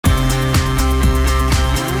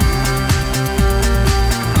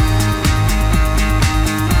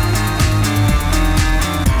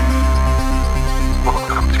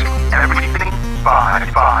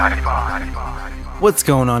What's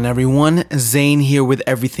going on, everyone? Zane here with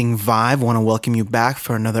Everything Vive. Want to welcome you back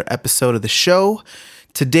for another episode of the show.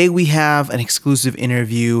 Today we have an exclusive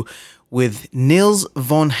interview with Niels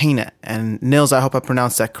von Heine. And Niels, I hope I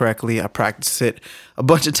pronounced that correctly. I practiced it a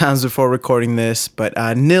bunch of times before recording this. But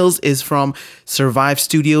Niels is from Survive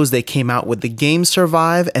Studios. They came out with the game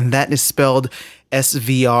Survive, and that is spelled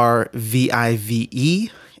SVRVIVE.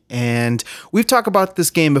 And we've talked about this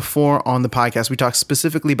game before on the podcast. We talked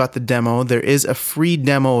specifically about the demo. There is a free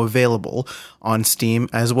demo available on Steam,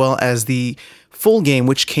 as well as the full game,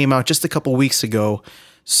 which came out just a couple weeks ago.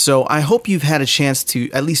 So I hope you've had a chance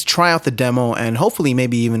to at least try out the demo and hopefully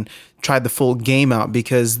maybe even try the full game out,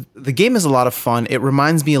 because the game is a lot of fun. It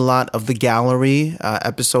reminds me a lot of The Gallery,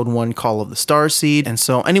 Episode 1, Call of the Starseed. And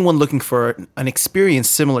so anyone looking for an experience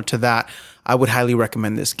similar to that, I would highly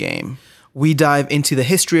recommend this game. We dive into the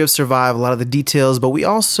history of Survive, a lot of the details, but we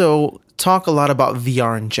also talk a lot about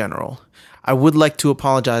VR in general. I would like to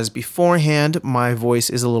apologize beforehand. My voice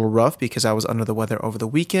is a little rough because I was under the weather over the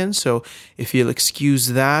weekend, so if you'll excuse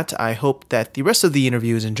that, I hope that the rest of the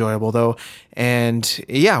interview is enjoyable though. And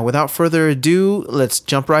yeah, without further ado, let's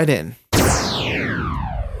jump right in.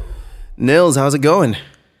 Nils, how's it going?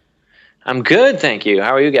 I'm good, thank you.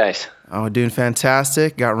 How are you guys? Oh, doing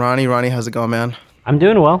fantastic. Got Ronnie. Ronnie, how's it going, man? I'm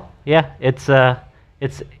doing well. Yeah, it's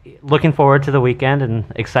looking forward to the weekend and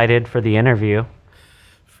excited for the interview.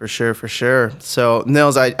 For sure. So,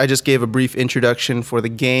 Nils, I just gave a brief introduction for the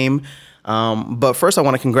game, but first I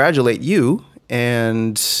want to congratulate you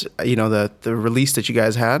and the release that you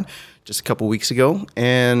guys had just a couple weeks ago,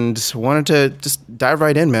 and wanted to just dive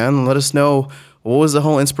right in, man. Let us know, what was the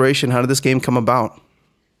whole inspiration? How did this game come about?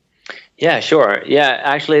 Yeah, sure. Yeah,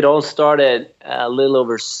 actually, it all started a little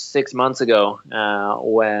over 6 months ago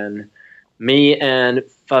when me and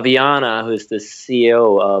Fabiana, who's the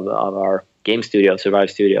CEO of our game studio,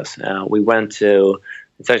 Survive Studios, we went to,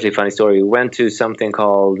 it's actually a funny story, we went to something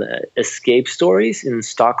called Escape Stories in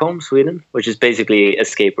Stockholm, Sweden, which is basically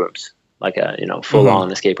escape rooms, like a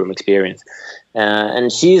full-on escape room experience.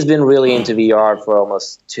 And she's been really into VR for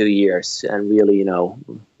almost 2 years and really,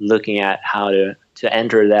 looking at how to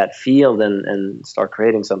enter that field and start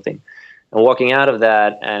creating something. And walking out of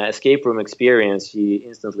that escape room experience, she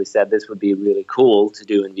instantly said this would be really cool to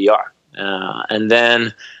do in VR.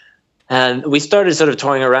 And we started sort of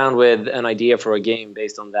toying around with an idea for a game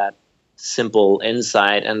based on that simple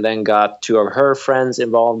insight, and then got two of her friends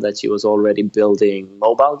involved that she was already building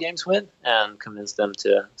mobile games with, and convinced them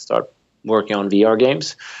to start working on VR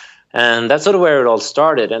games. And that's sort of where it all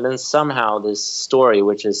started. And then somehow this story,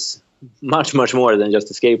 which is much more than just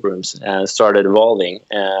escape rooms, started evolving.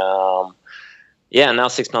 Now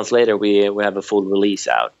 6 months later, we have a full release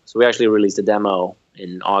out. So we actually released a demo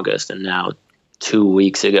in August, and now 2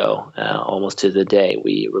 weeks ago, almost to the day,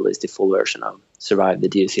 we released the full version of Survive the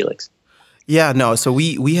Deus Helix. Yeah, no, so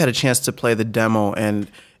we had a chance to play the demo, and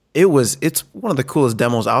it's one of the coolest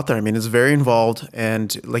demos out there. I mean, it's very involved,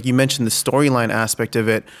 and like you mentioned, the storyline aspect of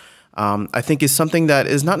it, I think is something that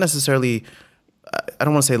is not necessarily, I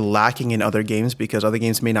don't want to say lacking in other games, because other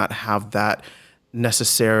games may not have that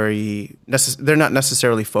they're not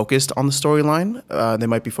necessarily focused on the storyline. They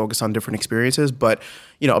might be focused on different experiences, but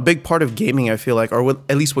a big part of gaming, I feel like, or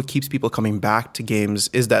at least what keeps people coming back to games,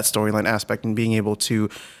 is that storyline aspect and being able to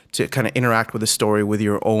kind of interact with the story with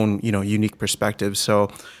your own unique perspective. So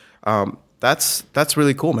that's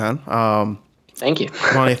really cool, man. Thank you.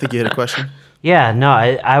 Ronnie, I think you had a question. Yeah, no,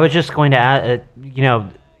 I was just going to add,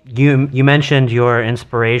 you mentioned your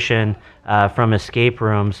inspiration from escape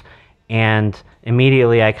rooms, and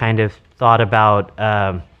immediately I kind of thought about,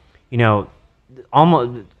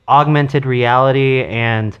 almost augmented reality,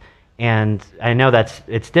 and I know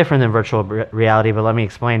it's different than virtual reality, but let me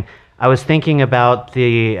explain. I was thinking about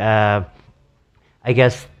the, I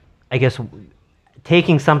guess,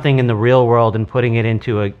 taking something in the real world and putting it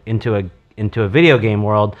into a video game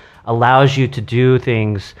world allows you to do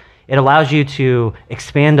things. It allows you to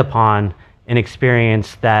expand upon an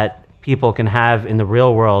experience that people can have in the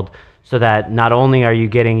real world, so that not only are you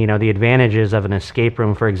getting, the advantages of an escape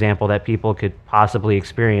room, for example, that people could possibly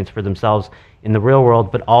experience for themselves in the real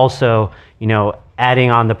world, but also,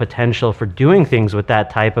 adding on the potential for doing things with that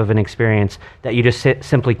type of an experience that you just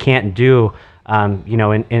simply can't do,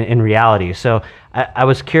 in reality. So I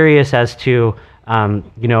was curious as to,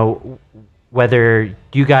 whether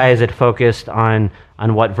you guys had focused on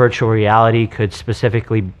what virtual reality could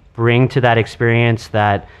specifically bring to that experience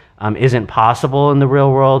that isn't possible in the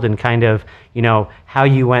real world, and kind of, how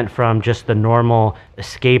you went from just the normal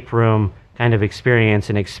escape room kind of experience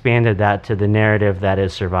and expanded that to the narrative that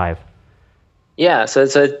is Survive. Yeah, so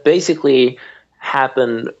basically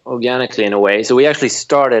happened organically in a way. So we actually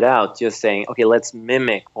started out just saying, okay, let's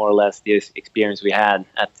mimic more or less this experience we had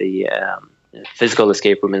at the physical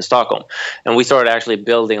escape room in Stockholm, and we started actually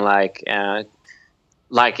building like an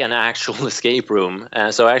actual escape room.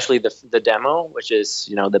 So actually the demo, which is,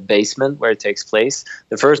 you know, the basement where it takes place,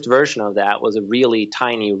 the first version of that was a really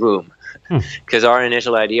tiny room. Because our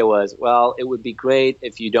initial idea was, well, it would be great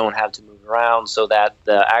if you don't have to move around, so that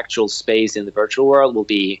the actual space in the virtual world will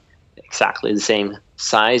be exactly the same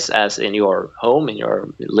size as in your home, in your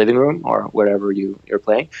living room, or wherever you're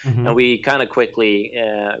playing. And we kind of quickly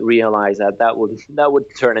realized that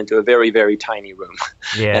would turn into a very, very tiny room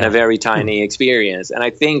and a very tiny experience. And I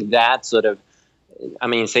think that sort of, I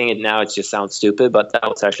mean, saying it now, it just sounds stupid, but that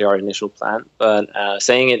was actually our initial plan. But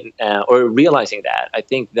saying it or realizing that, I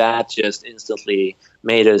think that just instantly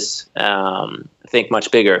made us think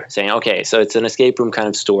much bigger, saying, okay, so it's an escape room kind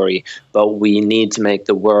of story, but we need to make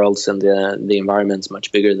the worlds and the environments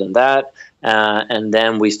much bigger than that. And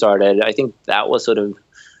then we started, I think that was sort of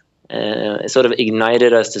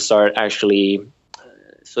ignited us to start actually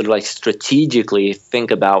sort of like strategically think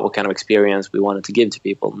about what kind of experience we wanted to give to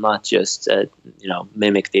people, not just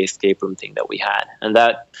mimic the escape room thing that we had. And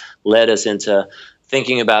that led us into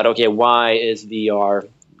thinking about, okay, why is VR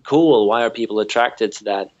cool? Why are people attracted to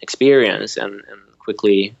that experience? And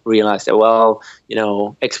quickly realized that, well, you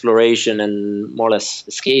know, exploration and more or less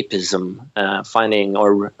escapism, finding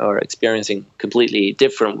or experiencing completely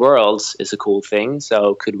different worlds is a cool thing.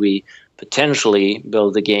 So could we potentially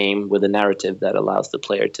build a game with a narrative that allows the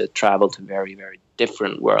player to travel to very, very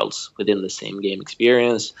different worlds within the same game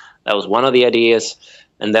experience? That was one of the ideas.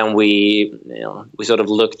 And then we sort of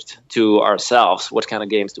looked to ourselves, what kind of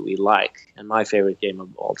games do we like? And my favorite game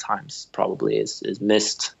of all times probably is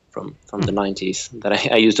Myst from the 90s that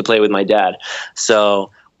I used to play with my dad.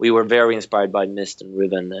 So we were very inspired by Myst and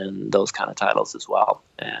Riven and those kind of titles as well,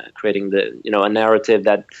 creating a narrative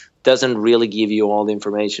that doesn't really give you all the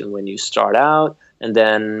information when you start out, and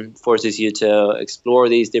then forces you to explore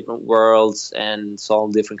these different worlds and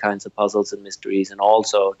solve different kinds of puzzles and mysteries, and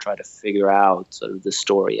also try to figure out sort of the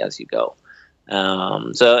story as you go.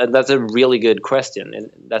 So that's a really good question,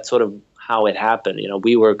 and that's sort of how it happened. You know,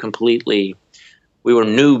 we were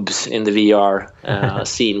noobs in the VR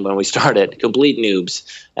scene when we started, complete noobs.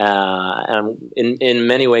 And in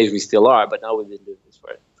many ways we still are, but now we've been doing this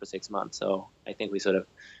for 6 months. So I think we sort of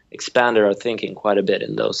expanded our thinking quite a bit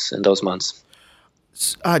in those months.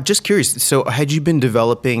 Just curious, so had you been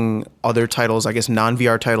developing other titles, I guess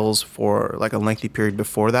non-VR titles, for like a lengthy period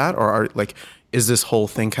before that? Or is this whole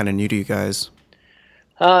thing kind of new to you guys?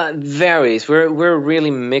 Varies. We're a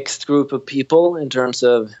really mixed group of people in terms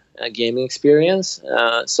of gaming experience.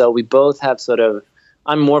 So we both have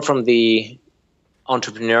I'm more from the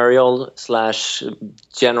entrepreneurial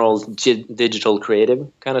 / general digital creative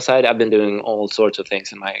kind of side. I've been doing all sorts of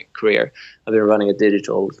things in my career. I've been running a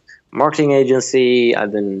digital marketing agency.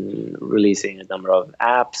 I've been releasing a number of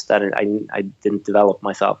apps that I didn't develop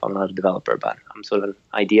myself. I'm not a developer, but I'm sort of an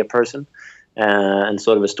idea person and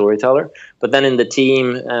sort of a storyteller. But then in the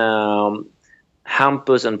team,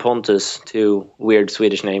 Hampus and Pontus, two weird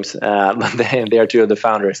Swedish names, but they are two of the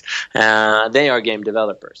founders. They are game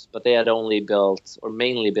developers, but they had only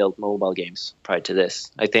mainly built mobile games prior to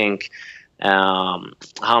this. I think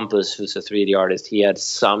Hampus, who's a 3D artist, he had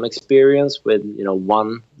some experience with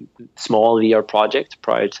one small VR project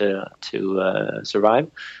prior to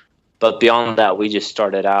Survive, but beyond that, we just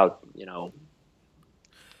started out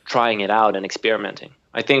trying it out and experimenting.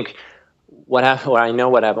 I think what happened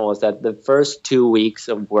was that the first 2 weeks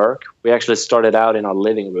of work, we actually started out in our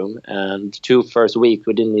living room, and first week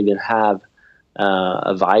we didn't even have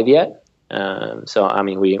a Vive yet. So I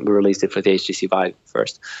mean, we released it for the HTC Vive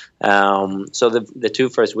first. So the 2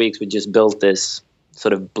 first weeks we just built this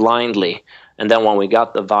sort of blindly, and then when we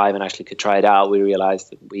got the Vive and actually could try it out, we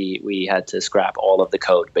realized that we had to scrap all of the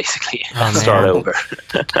code basically and start over.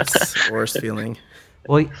 That's the worst feeling.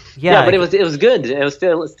 Well, yeah, but it was good. It was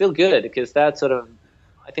still good, because that sort of,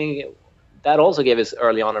 I think that also gave us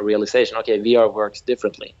early on a realization. Okay, VR works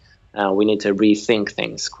differently. We need to rethink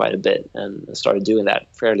things quite a bit, and started doing that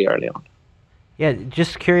fairly early on. Yeah,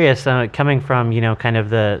 just curious, coming from kind of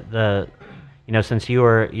the since you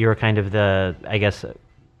were kind of the, I guess,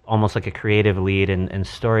 almost like a creative lead and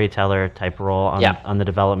storyteller type role on the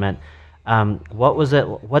development.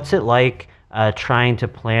 What's it like trying to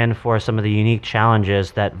plan for some of the unique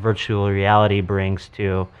challenges that virtual reality brings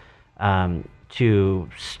to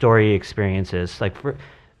story experiences? Like,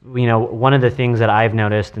 one of the things that I've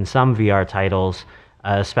noticed in some VR titles,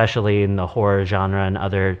 especially in the horror genre and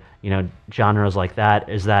other genres like that,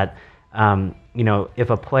 is that if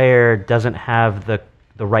a player doesn't have the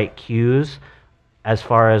right cues as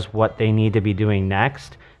far as what they need to be doing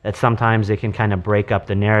next, that sometimes it can kind of break up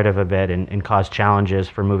the narrative a bit and cause challenges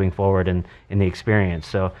for moving forward in the experience.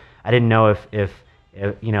 So I didn't know if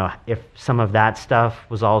some of that stuff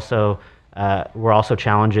was also were also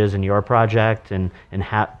challenges in your project, and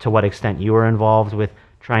to what extent you were involved with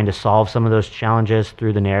trying to solve some of those challenges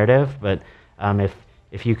through the narrative. But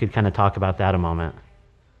if you could kind of talk about that a moment.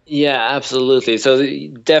 Yeah, absolutely. So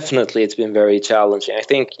definitely it's been very challenging. I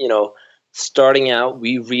think, starting out,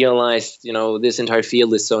 we realized, this entire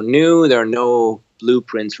field is so new. There are no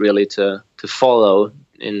blueprints really to follow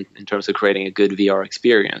in terms of creating a good VR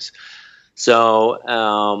experience. So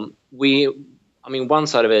one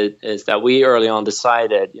side of it is that we early on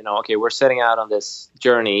decided, okay, we're setting out on this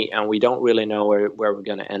journey and we don't really know where we're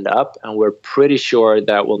going to end up. And we're pretty sure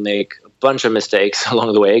that we'll make a bunch of mistakes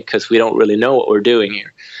along the way because we don't really know what we're doing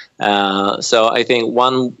here. So I think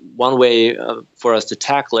one way for us to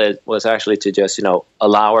tackle it was actually to just,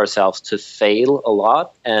 allow ourselves to fail a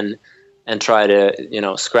lot and try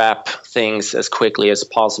to, scrap things as quickly as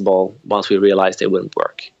possible once we realized it wouldn't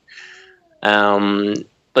work.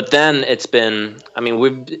 But then it's been,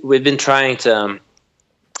 we've been trying to,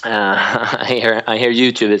 I hear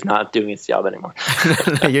YouTube is not doing its job anymore.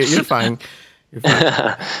 You're fine. You're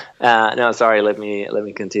fine. No, sorry. Let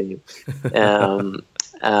me continue.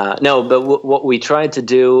 No, but what we tried to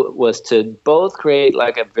do was to both create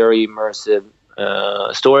like a very immersive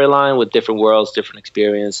storyline with different worlds, different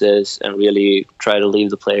experiences, and really try to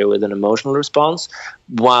leave the player with an emotional response,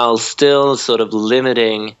 while still sort of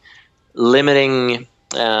limiting,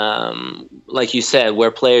 like you said,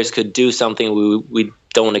 where players could do something we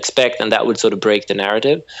don't expect, and that would sort of break the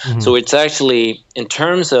narrative. Mm-hmm. So it's actually in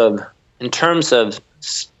terms of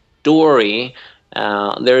story,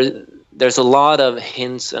 there's a lot of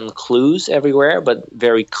hints and clues everywhere, but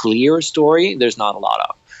very clear story there's not a lot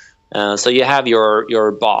of. So you have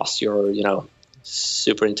your boss, your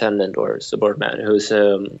superintendent or subordinate, who's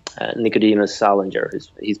Nicodemus Salinger.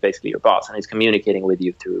 He's basically your boss, and he's communicating with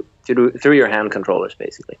you through your hand controllers,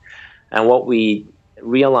 basically. And what we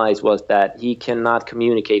realized was that he cannot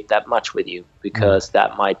communicate that much with you because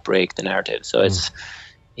that might break the narrative. So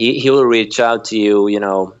he will reach out to you,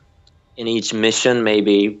 in each mission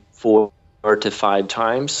maybe 4 to 5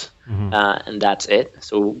 times, and that's it.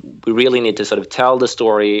 So we really need to sort of tell the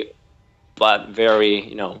story, but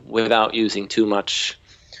very, without using too much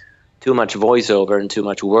voiceover and too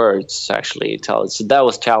much words to actually tell it. So that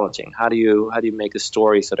was challenging. How do you make a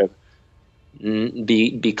story sort of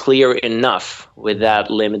be clear enough with that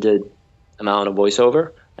limited amount of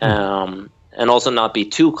voiceover, and also not be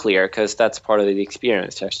too clear, because that's part of the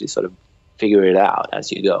experience to actually sort of figure it out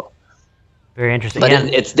as you go. Very interesting. But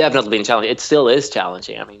it's definitely been challenging. It still is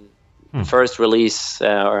challenging. The first release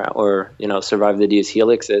or Survive the Deus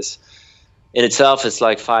Helix is in itself is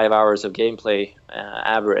like 5 hours of gameplay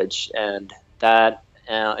average, and that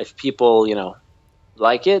if people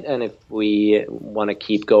like it, and if we want to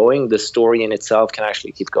keep going, the story in itself can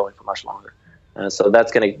actually keep going for much longer. So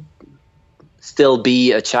that's going to still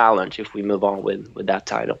be a challenge if we move on with that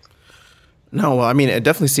title. No, well, it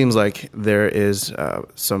definitely seems like there is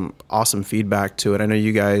some awesome feedback to it. I know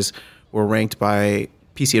you guys were ranked by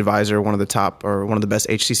PC Advisor one of the top, or one of the best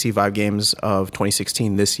HTC Vive games of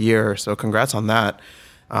 2016 this year. So congrats on that.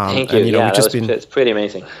 Thank you. It's pretty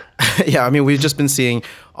amazing. Yeah, we've just been seeing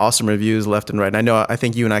awesome reviews left and right. And I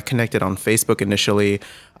think you and I connected on Facebook initially,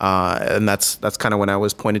 and that's kind of when I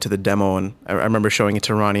was pointed to the demo, and I remember showing it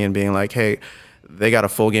to Ronnie and being like, "Hey, they got a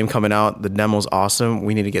full game coming out. The demo's awesome.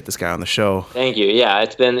 We need to get this guy on the show." Thank you. Yeah,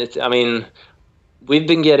 we've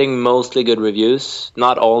been getting mostly good reviews.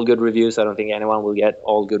 Not all good reviews. I don't think anyone will get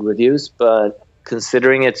all good reviews, but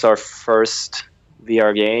considering it's our first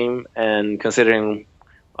VR game, and considering,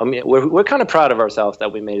 we're kind of proud of ourselves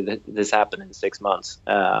that we made this happen in 6 months.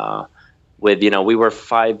 We were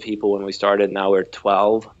 5 people when we started. Now we're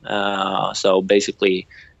 12. So basically,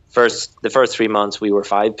 the first 3 months we were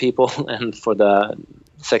 5 people, and for the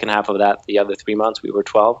second half of that, the other 3 months we were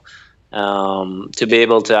 12. To be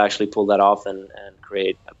able to actually pull that off and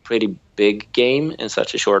create a pretty big game in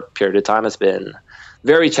such a short period of time has been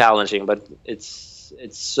very challenging, but it's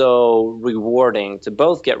so rewarding to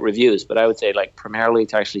both get reviews, but I would say primarily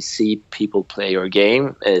to actually see people play your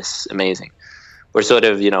game is amazing. We're sort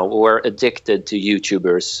of, we're addicted to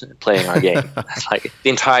YouTubers playing our game. It's like the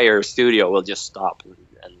entire studio will just stop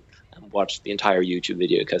and watch the entire YouTube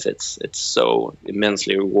video, because it's so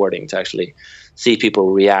immensely rewarding to actually see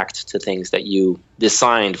people react to things that you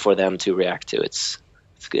designed for them to react to. It's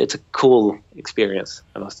a cool experience,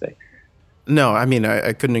 I must say. No, I mean,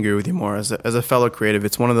 I couldn't agree with you more. As a fellow creative,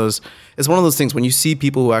 it's one of those things when you see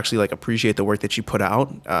people who actually like appreciate the work that you put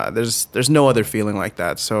out. There's no other feeling like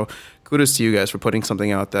that. So kudos to you guys for putting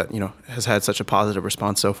something out that has had such a positive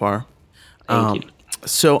response so far. Thank you.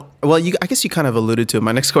 So, well, I guess you kind of alluded to it.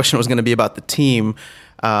 My next question was going to be about the team,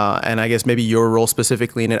 and I guess maybe your role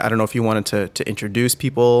specifically in it. I don't know if you wanted to introduce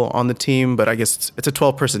people on the team, but I guess it's a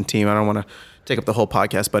 12-person team. I don't want to take up the whole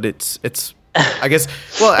podcast, but it's I guess,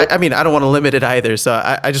 well, I mean, I don't want to limit it either. So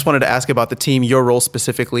I just wanted to ask about the team, your role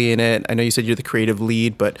specifically in it. I know you said you're the creative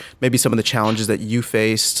lead, but maybe some of the challenges that you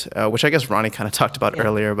faced, which I guess Ronnie kind of talked about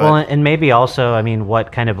earlier. But. Well, and maybe also, I mean,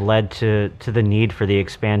 what kind of led to the need for the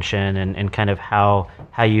expansion and kind of how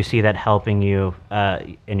you see that helping you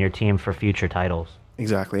in your team for future titles.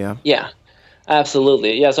 Exactly, yeah. Yeah,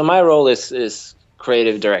 absolutely. Yeah, so my role is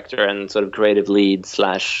creative director and sort of creative lead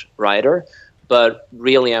 / writer. But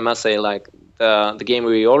really, I must say, like, the game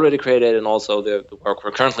we already created and also the work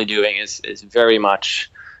we're currently doing is very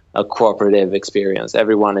much a cooperative experience.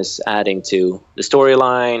 Everyone is adding to the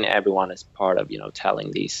storyline. Everyone is part of,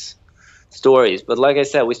 telling these stories. But like I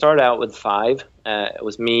said, we started out with 5. It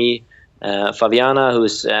was me, Faviana,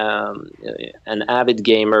 who's an avid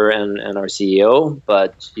gamer and our CEO,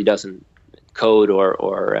 but she doesn't code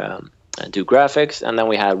or do graphics. And then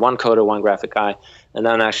we had one coder, one graphic guy, and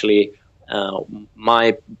then actually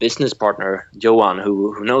my business partner, Johan,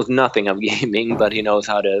 who knows nothing of gaming, but he knows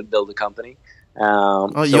how to build a company. You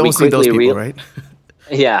always need those people, right?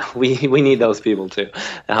 Yeah, we need those people too,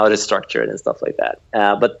 how to structure it and stuff like that.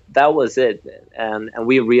 But that was it. And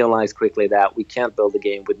we realized quickly that we can't build a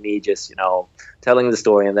game with me just, telling the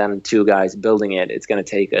story and then 2 guys building it. It's going to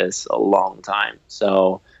take us a long time.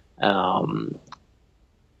 So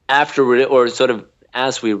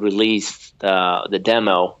as we released the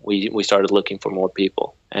demo, we started looking for more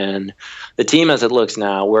people. And the team, as it looks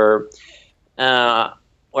now, we're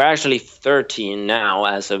actually 13 now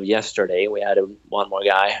as of yesterday. We added one more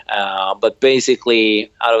guy. But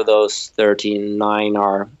basically, out of those 13, 9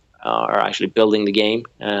 are actually building the game.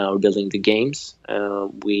 We're building the games.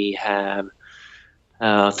 We have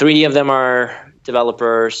 3 of them are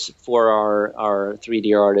developers, 4 are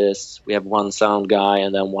 3D artists. We have 1 sound guy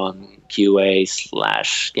and then 1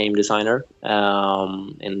 QA / game designer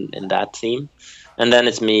in that team. And then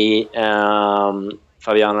it's me,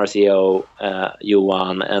 Fabian, our CEO,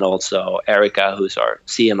 Johan, and also Erica, who's our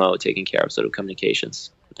CMO, taking care of sort of communications,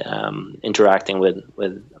 interacting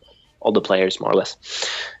with all the players more or less.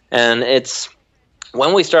 And it's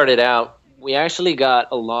when we started out, we actually got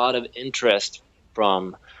a lot of interest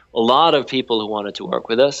from a lot of people who wanted to work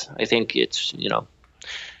with us. I think it's,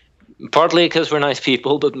 partly because we're nice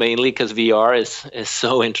people, but mainly because VR is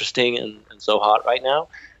so interesting and so hot right now.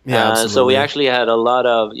 Yeah, so we actually had a lot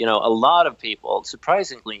of people,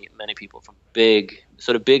 surprisingly many people from big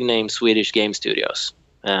name Swedish game studios,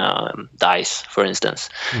 DICE, for instance,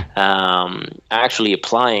 actually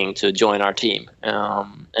applying to join our team.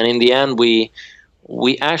 And in the end, we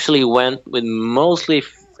actually went with mostly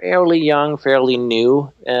fairly young, fairly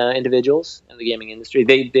new individuals in the gaming industry.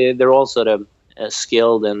 They're all sort of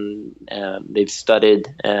skilled and they've studied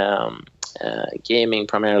gaming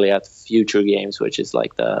primarily at Future Games, which is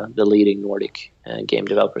like the leading Nordic game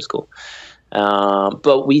developer school.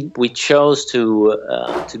 But we chose to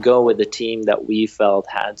go with the team that we felt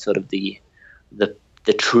had sort of the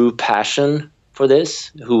true passion for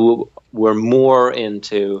this, who were more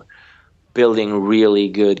into building really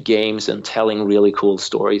good games and telling really cool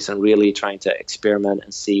stories and really trying to experiment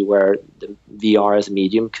and see where the VR as a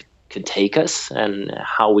medium could take us and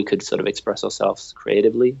how we could sort of express ourselves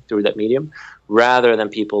creatively through that medium, rather than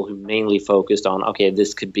people who mainly focused on, okay,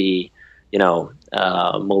 this could be,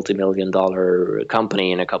 a multi-million-dollar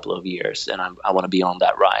company in a couple of years, and I want to be on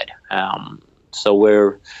that ride. So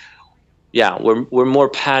we're more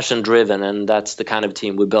passion-driven, and that's the kind of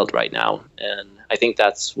team we built right now. And I think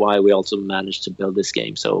that's why we also managed to build this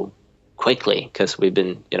game so quickly, because we've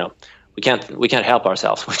been, we can't help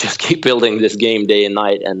ourselves. We just keep building this game day and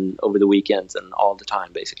night and over the weekends and all the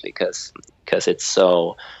time, basically, because it's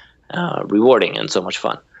so rewarding and so much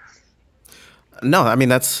fun. No, I mean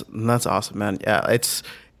that's awesome, man. Yeah, it's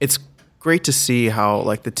great to see how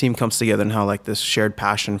like the team comes together and how like this shared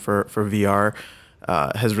passion for VR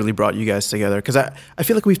has really brought you guys together. Because I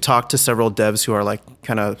feel like we've talked to several devs who are like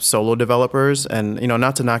kind of solo developers, and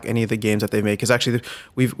not to knock any of the games that they make, because actually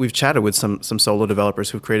we've chatted with some solo developers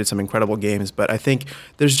who've created some incredible games, but I think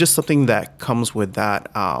there's just something that comes with that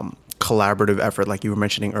collaborative effort, like you were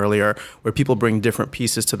mentioning earlier, where people bring different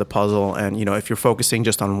pieces to the puzzle. And, if you're focusing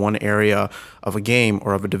just on one area of a game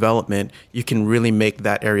or of a development, you can really make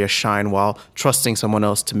that area shine while trusting someone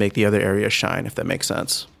else to make the other area shine, if that makes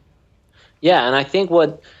sense. Yeah, and I think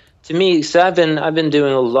to me, so I've been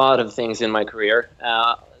doing a lot of things in my career,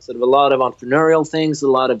 sort of a lot of entrepreneurial things, a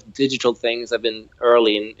lot of digital things. I've been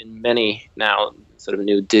early in many now sort of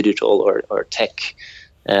new digital or tech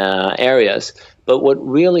areas. But what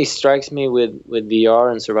really strikes me with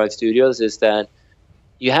VR and Survive Studios is that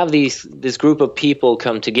you have this group of people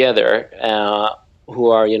come together who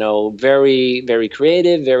are very, very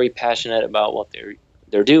creative, very passionate about what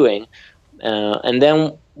they're doing, and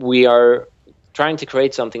then we are trying to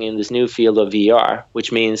create something in this new field of VR, which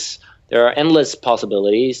means there are endless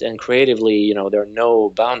possibilities, and creatively, there are no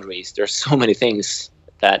boundaries. There's so many things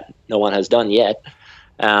that no one has done yet.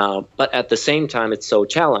 But at the same time, it's so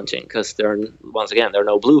challenging because there are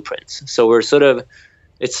no blueprints. So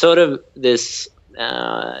it's sort of this,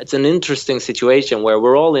 it's an interesting situation where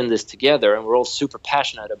we're all in this together and we're all super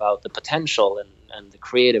passionate about the potential and the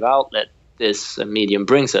creative outlet this medium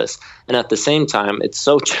brings us. And at the same time, it's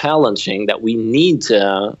so challenging that we need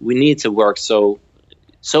to work so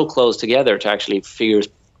close together to actually figure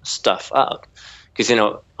stuff out. Because,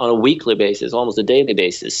 on a weekly basis, almost a daily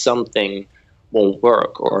basis, something won't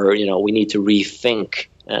work, or, we need to rethink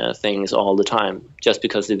things all the time just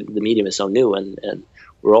because the medium is so new, and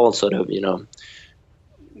we're all sort of,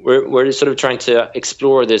 we're sort of trying to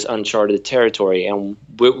explore this uncharted territory, and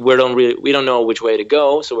we don't know which way to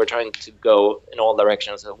go, so we're trying to go in all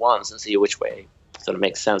directions at once and see which way sort of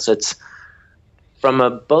makes sense. So it's from a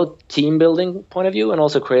both team building point of view and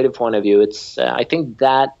also creative point of view. It's I think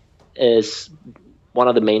that is one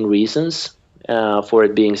of the main reasons for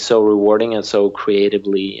it being so rewarding and so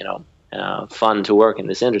creatively, fun to work in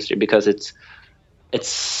this industry, because it's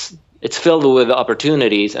filled with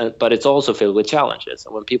opportunities, but it's also filled with challenges.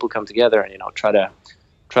 And when people come together and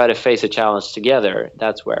try to face a challenge together,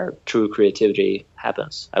 that's where true creativity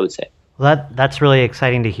happens, I would say. Well, that's really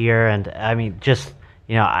exciting to hear, and I mean, just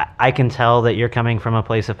I can tell that you're coming from a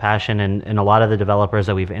place of passion, and a lot of the developers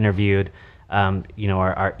that we've interviewed,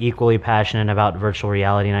 are equally passionate about virtual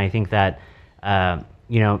reality, and I think that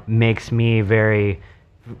makes me very,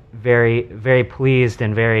 very, very pleased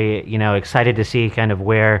and very, excited to see kind of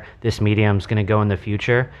where this medium is going to go in the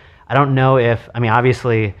future. I don't know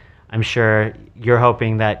obviously, I'm sure you're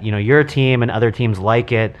hoping that, your team and other teams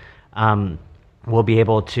like it will be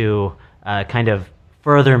able to kind of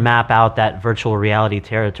further map out that virtual reality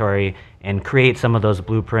territory and create some of those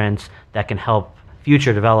blueprints that can help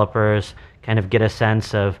future developers kind of get a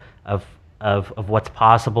sense of what's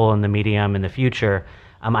possible in the medium in the future.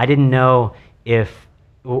 I didn't know if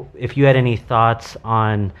you had any thoughts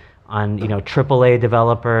on AAA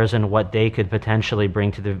developers and what they could potentially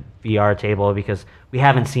bring to the VR table, because we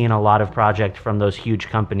haven't seen a lot of projects from those huge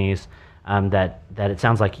companies that it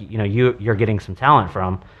sounds like you're getting some talent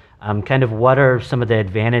from. Kind of what are some of the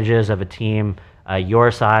advantages of a team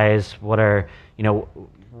your size? What are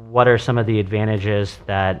some of the advantages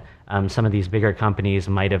that some of these bigger companies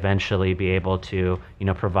might eventually be able to,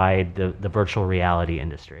 provide the virtual reality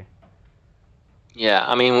industry? Yeah,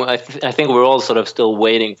 I mean, I think we're all sort of still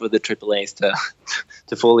waiting for the AAAs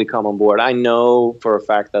to fully come on board. I know for a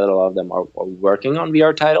fact that a lot of them are working on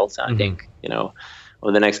VR titles. And I think,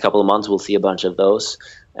 over the next couple of months, we'll see a bunch of those.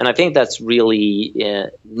 And I think that's really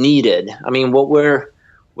needed. I mean, we're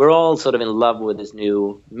all sort of in love with this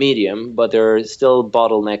new medium, but there are still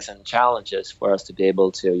bottlenecks and challenges for us to be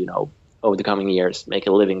able to, over the coming years, make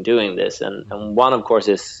a living doing this. And one, of course,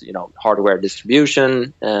 is, hardware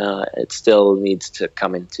distribution. It still needs to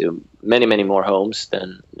come into many, many more homes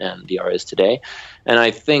than VR is today. And I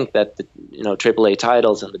think that the, AAA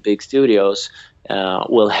titles and the big studios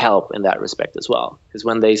will help in that respect as well. Because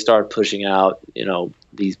when they start pushing out,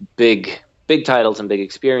 these big titles and big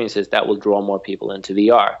experiences, that will draw more people into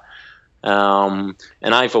VR. And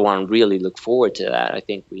I, for one, really look forward to that. I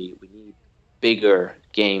think we need bigger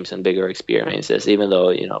games and bigger experiences, even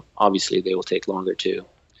though, obviously they will take longer to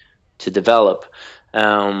develop.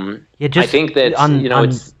 I think that, on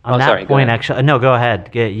that point, actually, no, go ahead.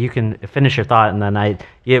 You can finish your thought, and then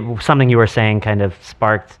something you were saying kind of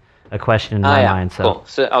sparked a question in my mind. So, cool.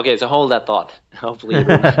 So hold that thought. Hopefully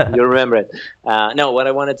you'll remember it. No, what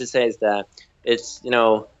I wanted to say is that it's,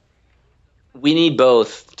 we need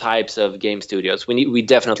both types of game studios. We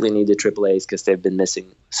definitely need the AAAs because they've been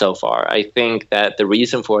missing so far. I think that the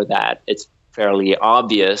reason for that, it's fairly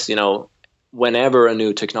obvious. Whenever a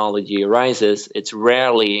new technology arises, it's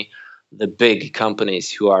rarely the big companies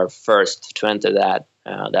who are first to enter that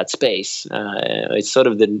that space. It's sort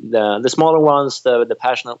of the smaller ones, the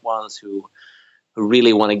passionate ones who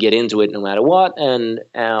really want to get into it no matter what, and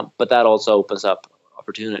but that also opens up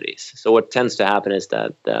opportunities. So what tends to happen is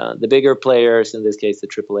that the bigger players, in this case the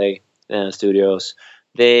AAA studios,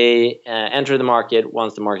 they enter the market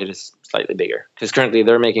once the market is slightly bigger, because currently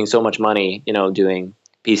they're making so much money, doing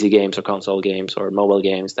PC games or console games or mobile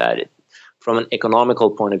games that from an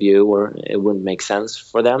economical point of view, or it wouldn't make sense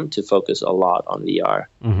for them to focus a lot on VR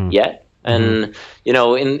yet. And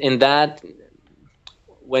in that,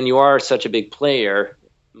 when you are such a big player,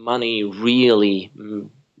 money really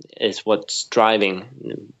is what's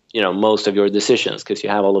driving most of your decisions, because you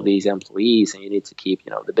have all of these employees and you need to keep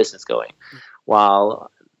the business going.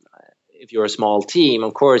 While if you're a small team,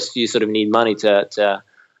 of course you sort of need money to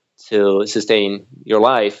sustain your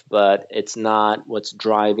life, but it's not what's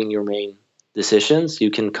driving your main decisions.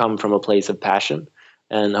 You can come from a place of passion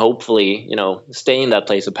and hopefully stay in that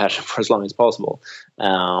place of passion for as long as possible.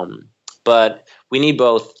 But we need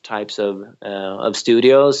both types of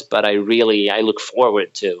studios. But I look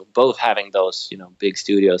forward to both having those big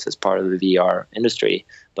studios as part of the VR industry,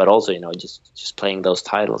 but also just playing those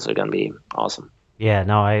titles are going to be awesome. Yeah,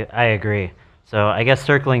 no, I agree. So I guess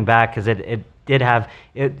circling back, because it did have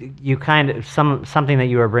you kind of something that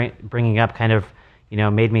you were bringing up kind of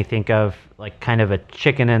made me think of like kind of a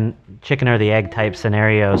chicken or the egg type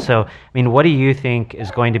scenario. So I mean, what do you think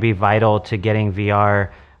is going to be vital to getting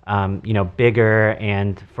VR bigger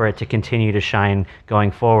and for it to continue to shine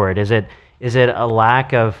going forward? Is it a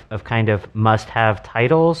lack of kind of must-have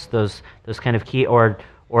titles, those kind of key, or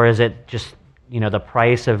is it just the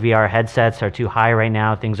price of VR headsets are too high right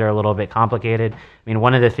now? Things are a little bit complicated. I mean,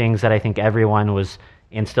 one of the things that I think everyone was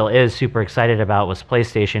and still is super excited about was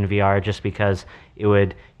PlayStation VR, just because it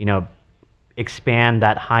would expand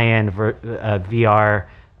that high-end VR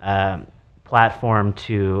platform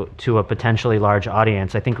to a potentially large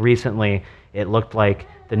audience. I think recently it looked like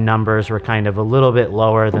the numbers were kind of a little bit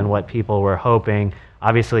lower than what people were hoping.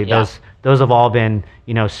 Obviously, those have all been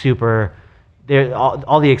super.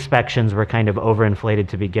 All the expectations were kind of overinflated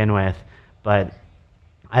to begin with. But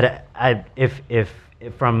if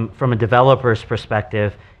from a developer's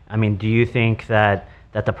perspective, I mean, do you think that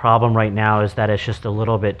the problem right now is that it's just a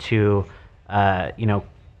little bit too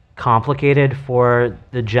complicated for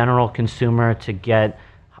the general consumer to get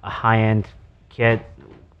a high-end kit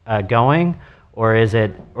going, or is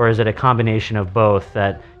it a combination of both,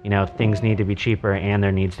 that things need to be cheaper and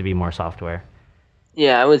there needs to be more software?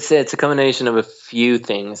 Yeah, I would say it's a combination of a few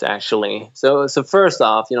things, actually. So first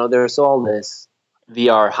off, there's all this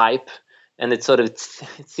VR hype, and it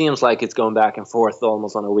seems like it's going back and forth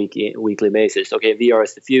almost on a weekly basis. Okay, VR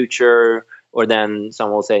is the future. Or then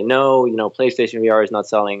someone will say, no, PlayStation VR is not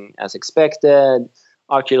selling as expected.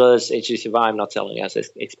 Oculus, HTC Vive not selling as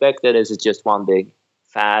expected. Is it just one big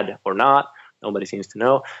fad or not? Nobody seems to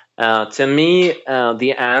know. To me,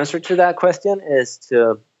 the answer to that question is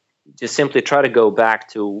to just simply try to go back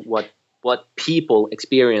to what people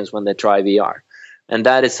experience when they try VR. And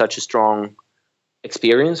that is such a strong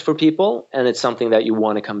experience for people, and it's something that you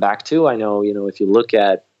want to come back to. I know, if you look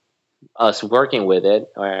at us working with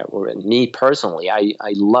it, or me personally, I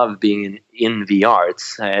love being in VR.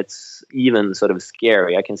 It's even sort of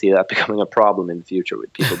scary. I can see that becoming a problem in the future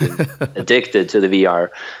with people being addicted to the VR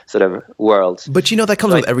sort of world. But that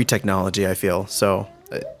comes with every technology, I feel. So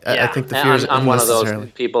I think the fear is I'm one of those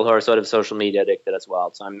people who are sort of social media addicted as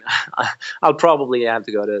well. So I'll probably have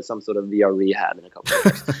to go to some sort of VR rehab in a couple of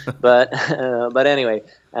years. But anyway,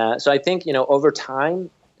 so I think over time,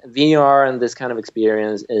 VR and this kind of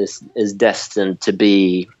experience is destined to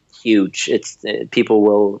be huge. People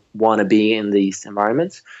will want to be in these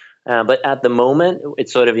environments, but at the moment,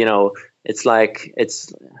 it's sort of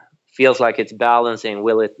feels like it's balancing.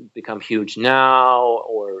 Will it become huge now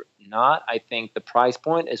or not? I think the price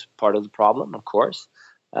point is part of the problem, of course.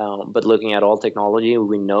 But looking at all technology,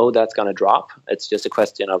 we know that's going to drop. It's just a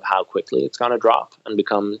question of how quickly it's going to drop and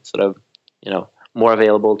become sort of more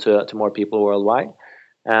available to more people worldwide.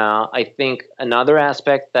 I think another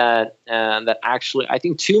aspect that actually, I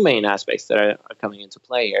think two main aspects that are coming into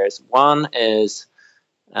play here is, one is,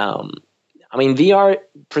 VR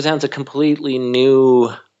presents a completely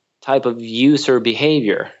new type of user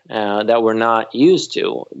behavior that we're not used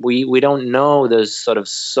to. We don't know those sort of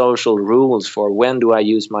social rules for when do I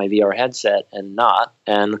use my VR headset and not,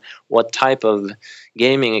 and what type of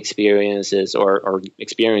gaming experiences or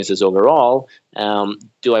experiences overall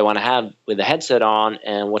do I want to have with the headset on,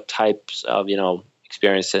 and what types of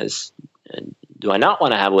experiences do I not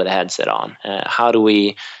want to have with a headset on? How do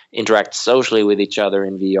we interact socially with each other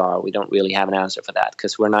in VR? We don't really have an answer for that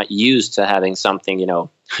because we're not used to having something,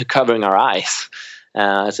 covering our eyes.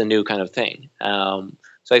 It's a new kind of thing.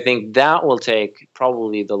 So I think that will take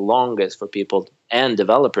probably the longest for people and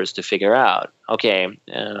developers to figure out. Okay,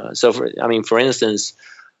 for instance,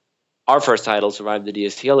 our first title, Survive the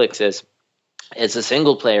DS Helix, it's a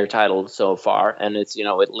single player title so far, and it's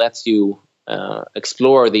it lets you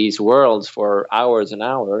explore these worlds for hours and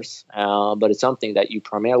hours, but it's something that you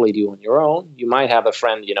primarily do on your own. You might have a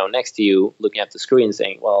friend next to you looking at the screen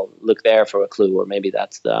saying, well, look there for a clue, or maybe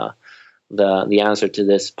that's the answer to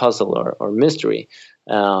this puzzle or mystery,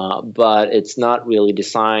 but it's not really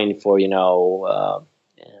designed for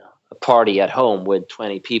a party at home with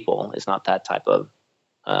 20 people. It's not that type of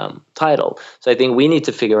title. So I think we need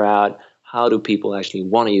to figure out, how do people actually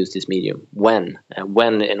want to use this medium? When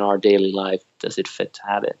in our daily life does it fit to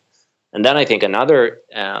have it? And then I think another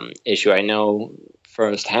issue, I know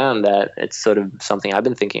firsthand that it's sort of something I've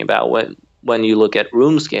been thinking about. When you look at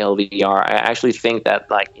room scale VR, I actually think that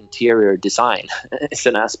interior design is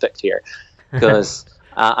an aspect here, because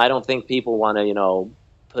I don't think people want to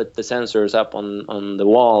put the sensors up on the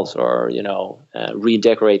walls or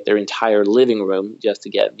redecorate their entire living room just to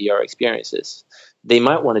get VR experiences. They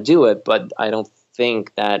might want to do it, but I don't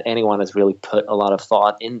think that anyone has really put a lot of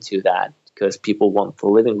thought into that, because people want the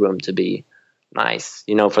living room to be nice.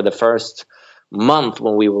 For the first month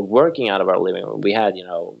when we were working out of our living room, we had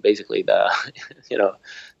basically the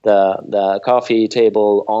the coffee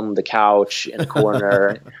table on the couch in a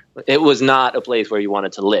corner. It was not a place where you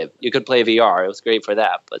wanted to live. You could play VR, it was great for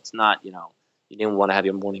that, but it's not, you didn't want to have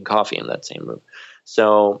your morning coffee in that same room.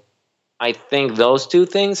 So I think those two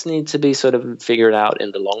things need to be sort of figured out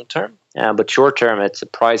in the long term, but short term it's a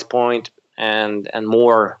price point and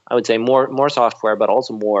more, I would say more software, but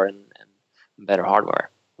also more and better hardware.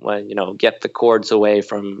 When get the cords away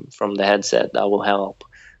from the headset, that will help.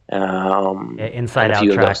 Inside out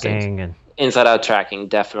tracking inside out tracking,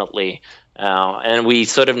 definitely. And we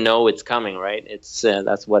sort of know it's coming, right? It's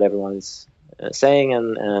that's what everyone's saying,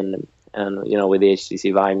 and with the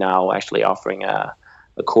HTC Vive now actually offering a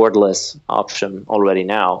cordless option already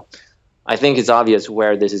now, I think it's obvious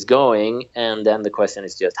where this is going, and then the question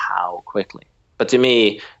is just how quickly. But to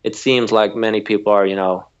me, it seems like many people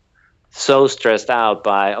are so stressed out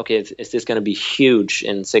by, okay, is this going to be huge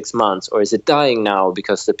in 6 months, or is it dying now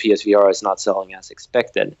because the PSVR is not selling as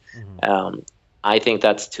expected? Mm-hmm. I think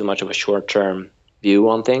that's too much of a short-term view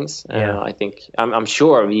on things. Yeah. I think I'm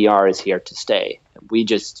sure VR is here to stay.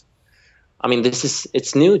 It's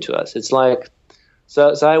new to us. It's like,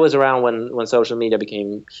 so I was around when social media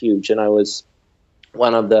became huge, and I was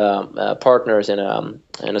one of the partners in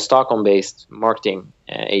a Stockholm-based marketing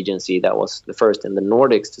agency that was the first in the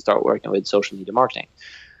Nordics to start working with social media marketing.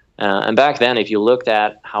 And back then, if you looked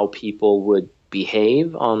at how people would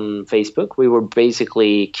behave on Facebook, we were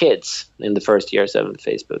basically kids in the first years of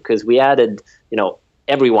Facebook, because we added,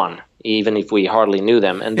 everyone, even if we hardly knew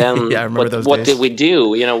them. And then yeah, I remember those what days. did we do?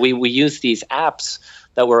 We used these apps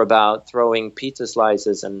that were about throwing pizza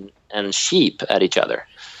slices and sheep at each other.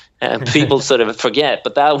 And people sort of forget,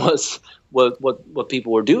 but that was what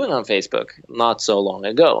people were doing on Facebook not so long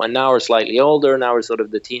ago. And now we're slightly older. Now we're sort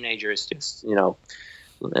of the teenagers, just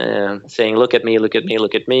saying, "Look at me, look at me,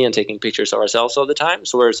 look at me," and taking pictures of ourselves all the time.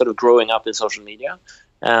 So we're sort of growing up in social media,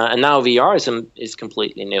 and now VR is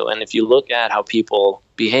completely new. And if you look at how people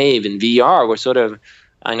behave in VR, we're sort of,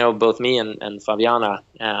 I know both me and Fabiana,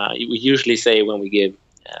 we usually say when we give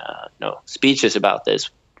speeches about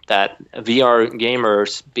this, that VR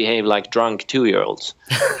gamers behave like drunk 2-year-olds.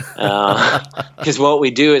 Because what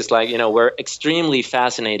we do is we're extremely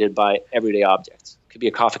fascinated by everyday objects. It could be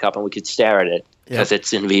a coffee cup and we could stare at it because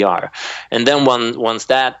it's in VR. And then once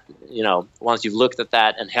you've looked at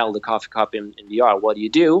that and held the coffee cup in VR, what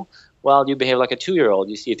do? Well, you behave like a 2-year-old.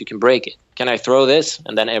 You see if you can break it. Can I throw this?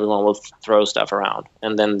 And then everyone will throw stuff around.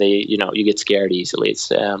 And then you get scared easily.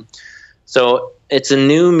 So it's a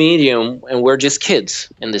new medium, and we're just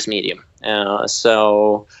kids in this medium.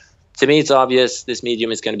 So to me, it's obvious this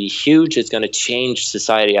medium is going to be huge. It's going to change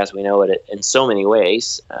society as we know it in so many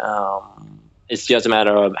ways. It's just a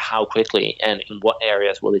matter of how quickly and in what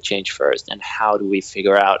areas will it change first, and how do we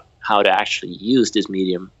figure out how to actually use this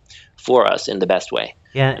medium for us in the best way.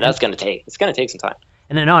 Yeah, and it's going to take some time.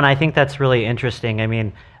 And I think that's really interesting. I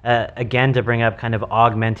mean, again, to bring up kind of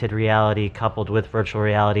augmented reality coupled with virtual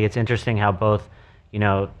reality, it's interesting how both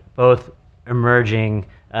emerging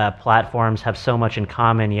platforms have so much in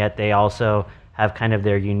common, yet they also have kind of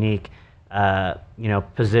their unique,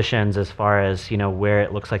 positions as far as, where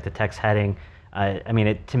it looks like the tech's heading. I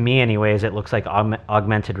mean, to me, anyways, it looks like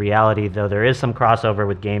augmented reality, though there is some crossover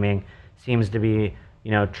with gaming, seems to be,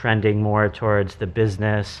 trending more towards the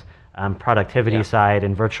business productivity side,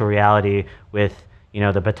 and virtual reality with,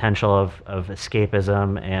 the potential of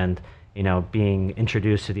escapism and, being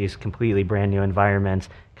introduced to these completely brand new environments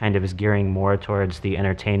kind of is gearing more towards the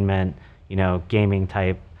entertainment, gaming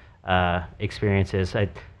type experiences.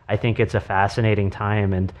 I think it's a fascinating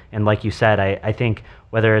time, and like you said, I think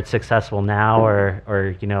whether it's successful now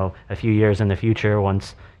or a few years in the future,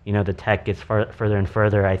 once the tech gets further and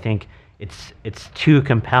further, I think it's too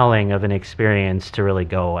compelling of an experience to really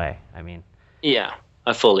go away. I mean, yeah,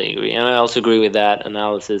 I fully agree, and I also agree with that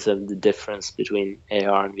analysis of the difference between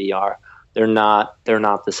AR and VR. They're not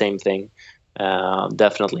the same thing.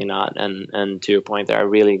 Definitely not. And to your point there, I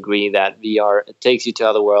really agree that VR, it takes you to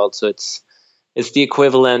other worlds. So it's the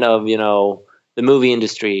equivalent of, the movie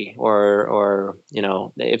industry or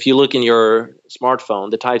if you look in your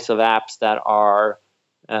smartphone, the types of apps that are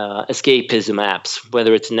escapism apps,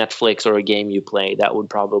 whether it's Netflix or a game you play, that would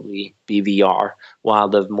probably be VR. While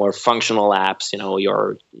the more functional apps,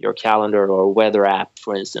 your calendar or weather app,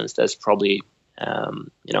 for instance, that's probably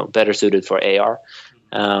better suited for AR.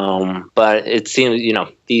 But it seems,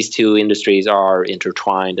 these two industries are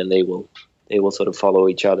intertwined, and they will sort of follow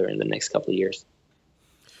each other in the next couple of years.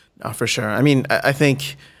 No, for sure. I mean, I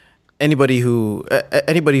think anybody who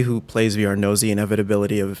plays VR knows the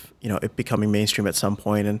inevitability of it becoming mainstream at some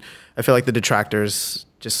point, and I feel like the detractors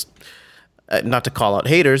just. Not to call out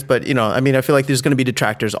haters, but I feel like there's going to be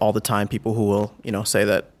detractors all the time. People who will, say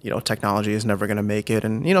that technology is never going to make it,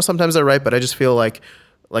 and sometimes they're right. But I just feel like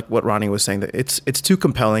what Ronnie was saying, that it's too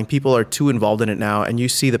compelling. People are too involved in it now, and you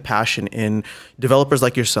see the passion in developers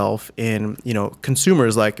like yourself, in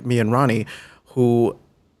consumers like me and Ronnie, who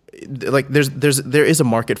like there is a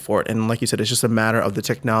market for it, and like you said, it's just a matter of the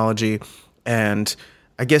technology and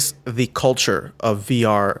I guess the culture of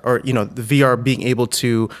VR, or the VR being able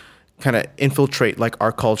to kind of infiltrate like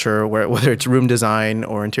our culture, whether it's room design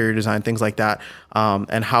or interior design, things like that,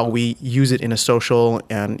 and how we use it in a social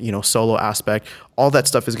and solo aspect. All that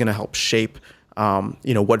stuff is going to help shape what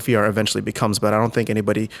VR eventually becomes. But I don't think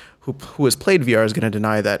anybody who has played VR is going to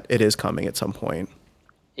deny that it is coming at some point.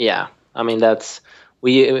 Yeah, I mean that's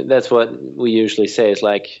what we usually say. Is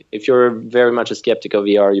like, if you're very much a skeptic of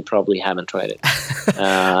VR, you probably haven't tried it.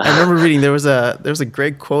 I remember reading there was a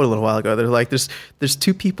great quote a little while ago. They're like, there's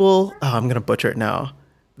two people. Oh, I'm gonna butcher it now.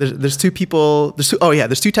 There's two people.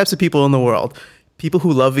 There's two types of people in the world: people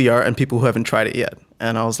who love VR and people who haven't tried it yet.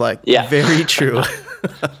 And I was like, yeah, very true.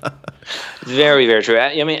 Very, very true.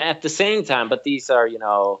 I mean, at the same time, but these are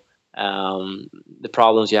the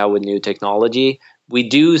problems you have with new technology. We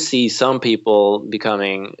do see some people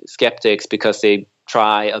becoming skeptics because they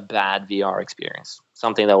try a bad VR experience,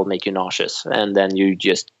 something that will make you nauseous, and then you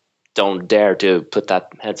just don't dare to put that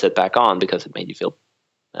headset back on because it made you feel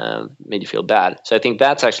bad. So I think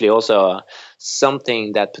that's actually also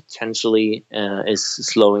something that potentially is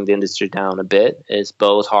slowing the industry down a bit, is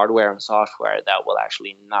both hardware and software that will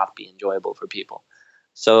actually not be enjoyable for people.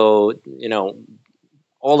 So,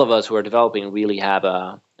 all of us who are developing really have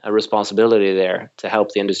a responsibility there to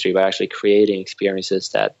help the industry by actually creating experiences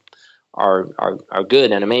that are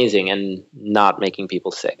good and amazing and not making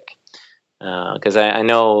people sick. Because I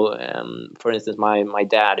know, for instance, my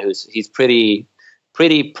dad, he's pretty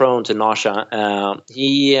prone to nausea.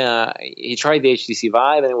 He tried the HTC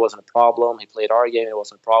Vive and it wasn't a problem. He played our game, it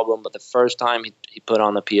wasn't a problem. But the first time he put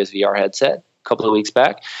on the PSVR headset a couple of weeks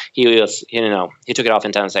back, he took it off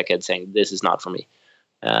in 10 seconds, saying, "This is not for me."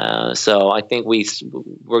 So I think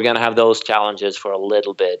we're going to have those challenges for a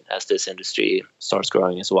little bit as this industry starts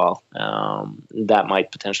growing as well. That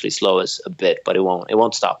might potentially slow us a bit, but it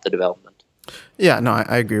won't stop the development. Yeah, no,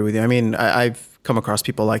 I agree with you. I mean, I've come across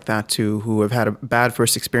people like that too, who have had a bad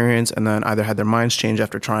first experience and then either had their minds change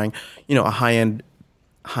after trying, a high-end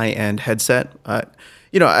headset. Like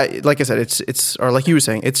I said, it's or like you were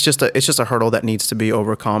saying, it's just a hurdle that needs to be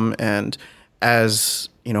overcome. And as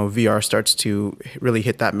VR starts to really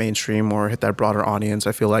hit that mainstream or hit that broader audience,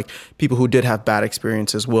 I feel like people who did have bad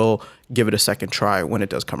experiences will give it a second try when it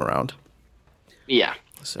does come around. Yeah,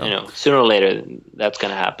 so sooner or later that's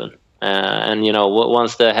going to happen. And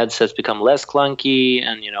once the headsets become less clunky,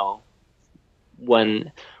 and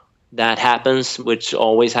when that happens, which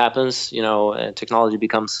always happens, technology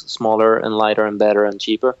becomes smaller and lighter and better and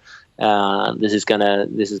cheaper. This is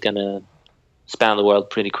gonna span the world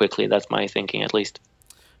pretty quickly. That's my thinking, at least.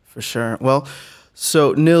 For sure. Well,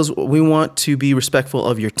 So, Nils, we want to be respectful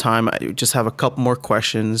of your time. I just have a couple more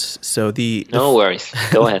questions. So no worries.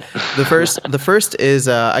 Go ahead. the first is,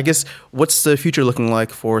 I guess, what's the future looking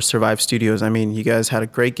like for Survive Studios? I mean, you guys had a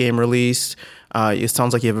great game released. It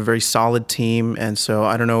sounds like you have a very solid team, and so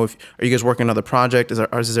I don't know if are you guys working on another project?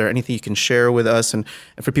 Is there anything you can share with us and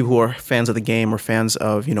for people who are fans of the game or fans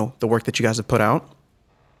of the work that you guys have put out?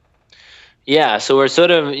 Yeah, so we're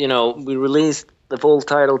sort of we released the full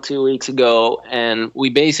title 2 weeks ago, and we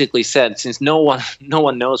basically said, since no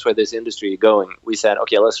one knows where this industry is going, we said,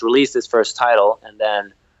 okay, let's release this first title and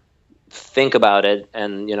then think about it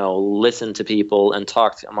and listen to people and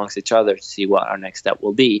talk amongst each other to see what our next step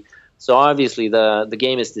will be. So obviously the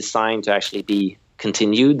game is designed to actually be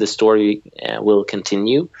continued. The story will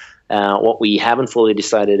continue. What we haven't fully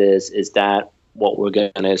decided is that what we're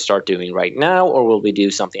going to start doing right now, or will we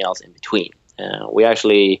do something else in between? We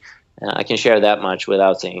actually I can share that much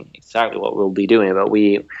without saying exactly what we'll be doing, but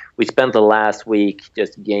we spent the last week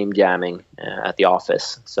just game jamming at the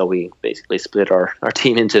office. So we basically split our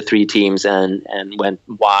team into 3 teams and went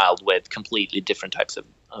wild with completely different types of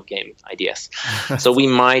game ideas. So we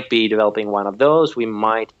might be developing one of those. We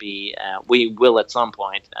will at some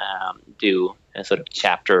point do a sort of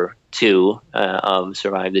chapter 2 of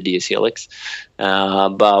Survive the DS Helix,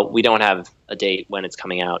 but we don't have a date when it's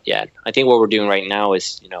coming out yet. I think what we're doing right now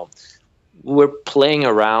is, we're playing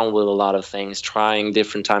around with a lot of things, trying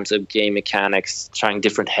different types of game mechanics, trying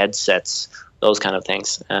different headsets, those kind of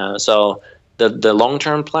things. So the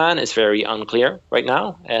long-term plan is very unclear right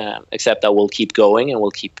now, except that we'll keep going and we'll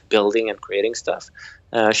keep building and creating stuff.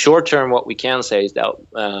 Short-term, what we can say is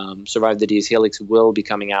that Survive the DS Helix will be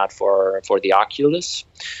coming out for the Oculus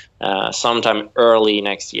sometime early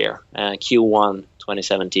next year. Q1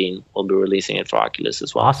 2017, we'll be releasing it for Oculus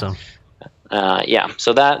as well. Awesome.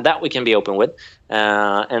 So that we can be open with,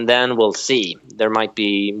 and then we'll see. There might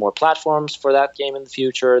be more platforms for that game in the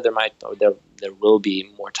future. There will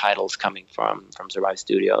be more titles coming from Survive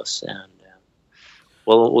Studios, and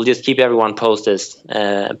we'll just keep everyone posted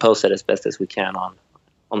as best as we can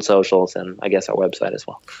on socials and I guess our website as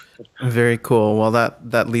well. Very cool. Well,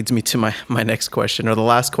 that leads me to my next question, or the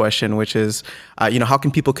last question, which is, how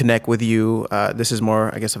can people connect with you? This is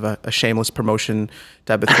more, I guess, of a shameless promotion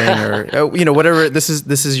type of thing, or whatever. This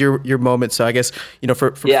is your moment. So I guess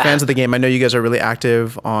for fans of the game, I know you guys are really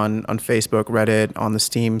active on Facebook, Reddit, on the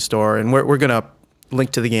Steam store, and we're gonna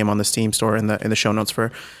link to the game on the Steam store in the show notes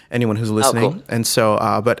for anyone who's listening. Oh, cool. And so,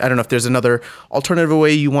 but I don't know if there's another alternative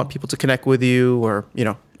way you want people to connect with you, or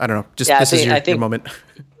I don't know. Just this is your moment.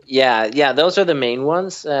 Yeah, those are the main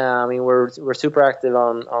ones. I mean, we're super active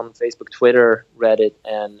on Facebook, Twitter, Reddit,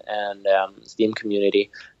 and Steam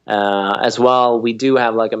community as well. We do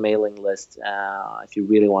have like a mailing list. If you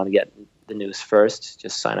really want to get the news first,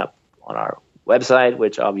 just sign up on our website,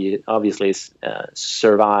 which obviously is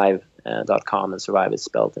survive.com, and Survive is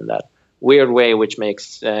spelled in that weird way, which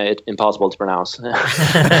makes it impossible to pronounce.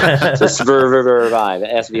 So Survive,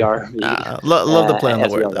 SVRV. Love the play on the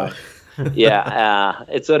word, though.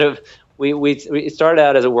 It's sort of we started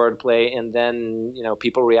out as a wordplay, and then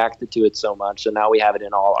people reacted to it so much, so now we have it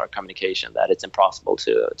in all our communication that it's impossible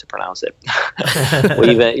to pronounce it.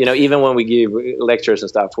 Even when we give lectures and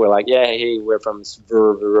stuff, we're like, hey, we're from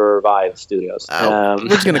Survive Studios. We're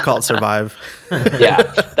just gonna call it Survive. Yeah,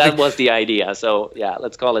 that was the idea. So yeah,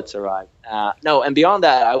 let's call it Survive. And beyond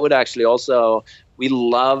that, I would actually also. We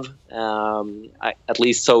love, at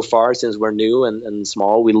least so far, since we're new and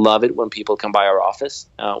small, we love it when people come by our office,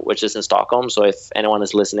 which is in Stockholm. So if anyone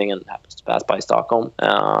is listening and happens to pass by Stockholm,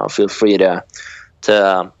 feel free to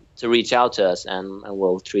reach out to us, and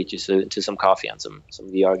we'll treat you to some coffee and some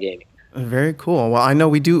VR gaming. Very cool. Well, I know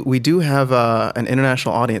we do have an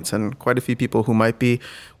international audience and quite a few people who might be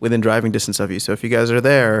within driving distance of you. So if you guys are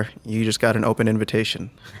there, you just got an open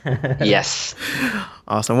invitation. Yes.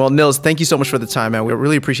 Awesome. Well, Nils, thank you so much for the time, man. We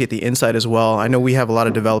really appreciate the insight as well. I know we have a lot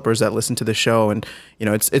of developers that listen to the show, and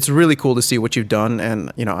it's really cool to see what you've done.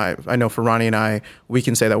 And I know for Ronnie and I, we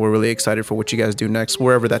can say that we're really excited for what you guys do next,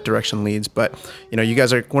 wherever that direction leads. But you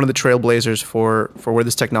guys are one of the trailblazers for where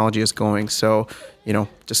this technology is going. So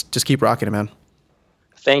just keep rocking it, man.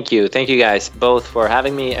 Thank you guys both for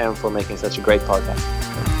having me and for making such a great podcast.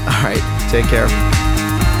 All right, take care.